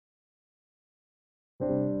ថ្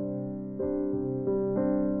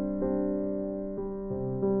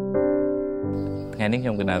ងៃនេះខ្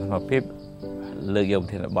ញុំគណៈសមភាពលើកយកប្រ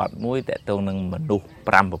ធានបទមួយតកតងនឹងមនុស្ស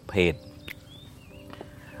5ប្រភេទ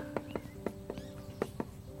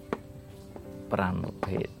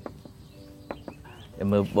ចាំ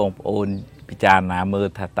មើលបងប្អូនពិចារណាមើល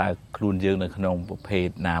ថាតើខ្លួនយើងនៅក្នុងប្រភេទ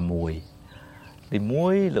ណាមួយទី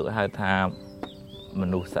1លោកហៅថាម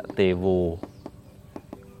នុស្សសទេវោ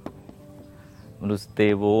មនុស្សទេ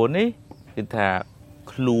វោនេះគឺថា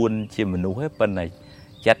ខ្លួនជាមនុស្សហើយប៉ុន្តែ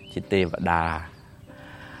ចិត្តជាទេវតា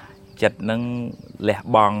ចិត្តនឹងលះ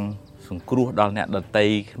បង់សង្គ្រោះដល់អ្នកដទៃ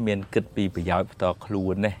គ្មានគិតពីប្រយោជន៍ផ្ទាល់ខ្លួ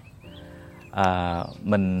នទេ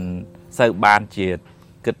មិនសូវបានជា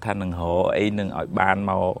គិតថានឹងរកអីនឹងឲ្យបាន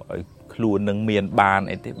មកឲ្យខ្លួននឹងមានបាន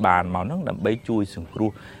អីទេបានមកហ្នឹងដើម្បីជួយសង្គ្រោះ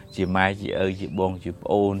ជាម៉ែជាឪជាបងជាប្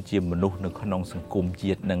អូនជាមនុស្សនៅក្នុងសង្គម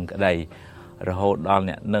ជាតិនឹងក្តីរហូតដល់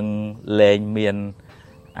អ្នកនឹងលែងមាន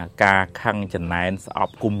ការខឹងចំណែនស្អ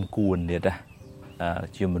ប់គុំគួនទៀតណា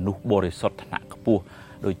ជាមនុស្សបរិសុទ្ធថ្នាក់ខ្ពស់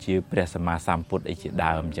ដូចជាព្រះសម្មាសម្ពុទ្ធអីជា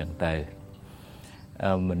ដើមអញ្ចឹងទៅ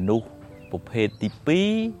មនុស្សប្រភេទទី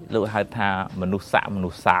2លោកហៅថាមនុស្សស័កមនុ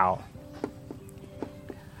ស្សសោ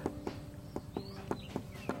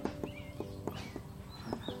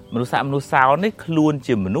មនុស្សស័កមនុស្សសោនេះខ្លួន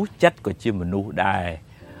ជាមនុស្សចិត្តក៏ជាមនុស្សដែរ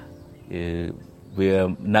វា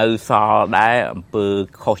នៅសល់ដែរអំពើ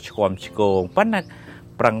ខុសឆ្គំឆ្គងប៉ុន្តែ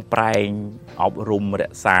ប្រឹងប្រែងអប់រំរ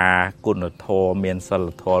ក្សាគុណធម៌មានសិល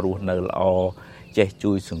ធម៌រស់នៅល្អចេះ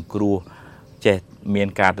ជួយសង្គ្រោះចេះមាន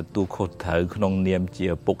ការទទួលខុសត្រូវក្នុងនាមជា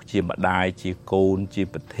ពុកជាម្ដាយជាកូនជា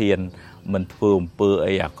ប្រធានមិនធ្វើអំពើ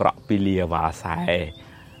អីអាក្រក់ពីលាវ៉ាសែ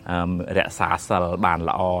រក្សាសិលបាន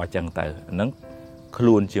ល្អអញ្ចឹងទៅហ្នឹងខ្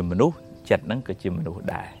លួនជាមនុស្សចិត្តហ្នឹងក៏ជាមនុស្ស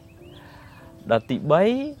ដែរដល់ទី3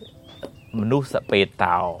មនុស្សសពេ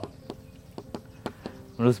តោ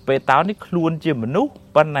មនុស្សសពេតោនេះខ្លួនជាមនុស្ស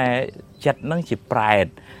ប៉ុន្តែចិត្តហ្នឹងជាប្រែត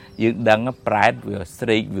យើងដឹងប្រែតវាស្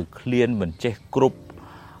រេកវាឃ្លានមិនចេះគ្រប់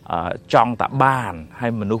ចង់តែបានហើ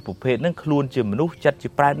យមនុស្សប្រភេទហ្នឹងខ្លួនជាមនុស្សចិត្តជា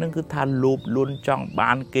ប្រែតហ្នឹងគឺថាលោភលន់ចង់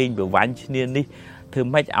បានកេងប្រវ័ញ្ចឈ្នានេះធ្វើ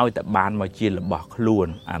ម៉េចឲ្យតែបានមកជារបស់ខ្លួន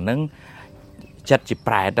អាហ្នឹងចិត្តជា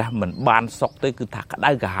ប្រែតមិនបានសុខទេគឺថាក្តៅ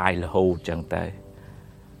ក្រហាយរហូតចឹងទៅ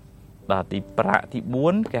ដល់ទី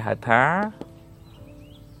4គេហៅថា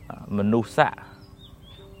មនុស្សស័ក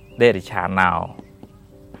ដេរិឆាណោ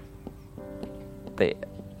តិ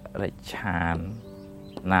រិឆាន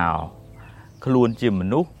ណោខ្លួនជាម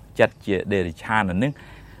នុស្សចិត្តជាដេរិឆានហ្នឹង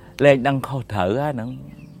លែងដឹងខុសត្រូវហើយហ្នឹង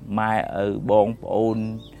ម៉ែឪបងប្អូន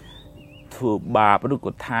ធ្វើបាបឬ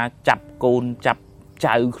ក៏ថាចាប់កូនចាប់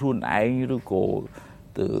ចៅខ្លួនឯងឬក៏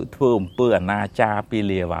ទៅធ្វើអំពើអនាចារពី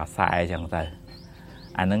លាវ៉ាសែអញ្ចឹងទៅ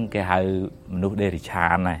អាហ្នឹងគេហៅមនុស្សដេរិឆា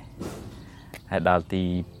នហើយដល់ទី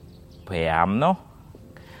5នោះ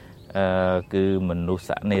គឺមនុស្ស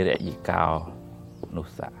នេរយិកោមនុ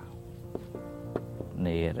ស្ស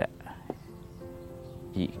នេរ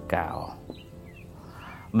យិកោ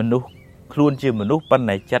មនុស្សខ្លួនជាមនុស្សប៉ុន្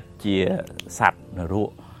តែចិត្តជាសត្វនរក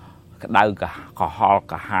ក្តៅកុហល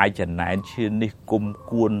កាហាយចំណែនឈាននេះគុំ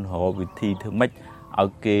គួនរកវិធីធ្វើម៉េចឲ្យ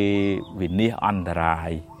គេវិនិច្ឆ័យអន្តរា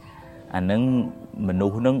យអានឹងមនុ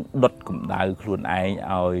ស្សនឹងដុតកម្ដៅខ្លួនឯងឲ្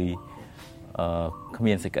យគ្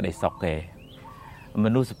មានសេចក្តីសុខទេម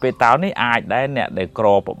នុស្សសពេតោនេះអាចដែរអ្នកដែលក្រ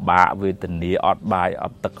ពិបាកវេទនាអត់បាយអ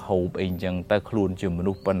ត់ទឹកហូបអីចឹងទៅខ្លួនជាម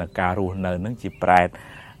នុស្សប៉ុន្តែការរស់នៅនឹងជាប្រែត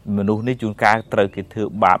មនុស្សនេះជួនកាលត្រូវគេធ្វើ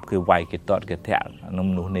បាបគេវាយគេទាត់គេធាក់នឹង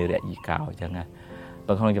មនុស្សនេរយិកោចឹងណា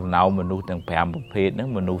នៅក្នុងចំណោមមនុស្សទាំង5ប្រភេទហ្នឹង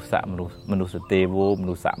មនុស្សស័កមនុស្សទេវោម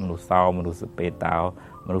នុស្សស័កមនុស្សសោមនុស្សសពេតោ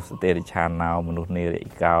មនុស្សទេរិឆាណោមនុស្សនេរ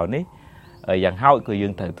យិកោនេះយ៉ាងហោចក៏យើ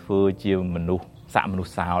ងត្រូវធ្វើជាមនុស្សស័កមនុស្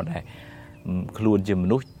សសោដែរខ្លួនជាម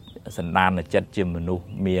នុស្សសន្តានចិត្តជាមនុស្ស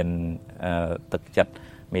មានទឹកចិត្ត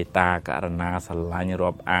មេត្តាករុណាស្រឡាញ់រា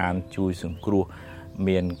ប់អានជួយសង្គ្រោះ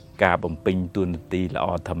មានការបំពេញតួនាទីល្អ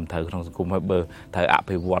ត្រឹមត្រូវក្នុងសង្គមហើយបើត្រូវអ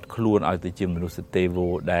ភិវឌ្ឍខ្លួនឲ្យទៅជាមនុស្សទេវោ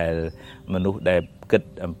ដែលមនុស្សដែលគិត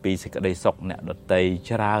អំពីសេចក្តីសុខអ្នកដទៃ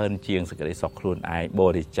ច្រើនជាងសេចក្តីសុខខ្លួនឯងប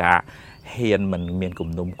រិច្ចាគហ៊ានមិនមានគំ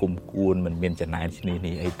នុំគុំគួនមិនមានចំណែនឈ្នា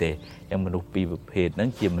នេះអីទេយ៉ាងមនុស្សពីរប្រភេទហ្នឹង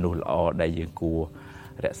ជាមនុស្សល្អដែលយើងគួរ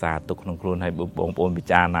រក្សាទុកក្នុងខ្លួនហើយបងប្អូនពិ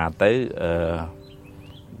ចារណាទៅ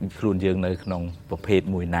ខ្លួនយើងនៅក្នុងប្រភេទ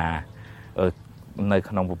មួយណានៅ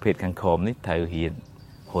ក្នុងប្រភេទខាងក្រោមនេះត្រូវរៀន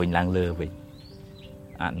រុញឡើងលើវិញ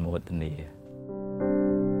អនុមោទនា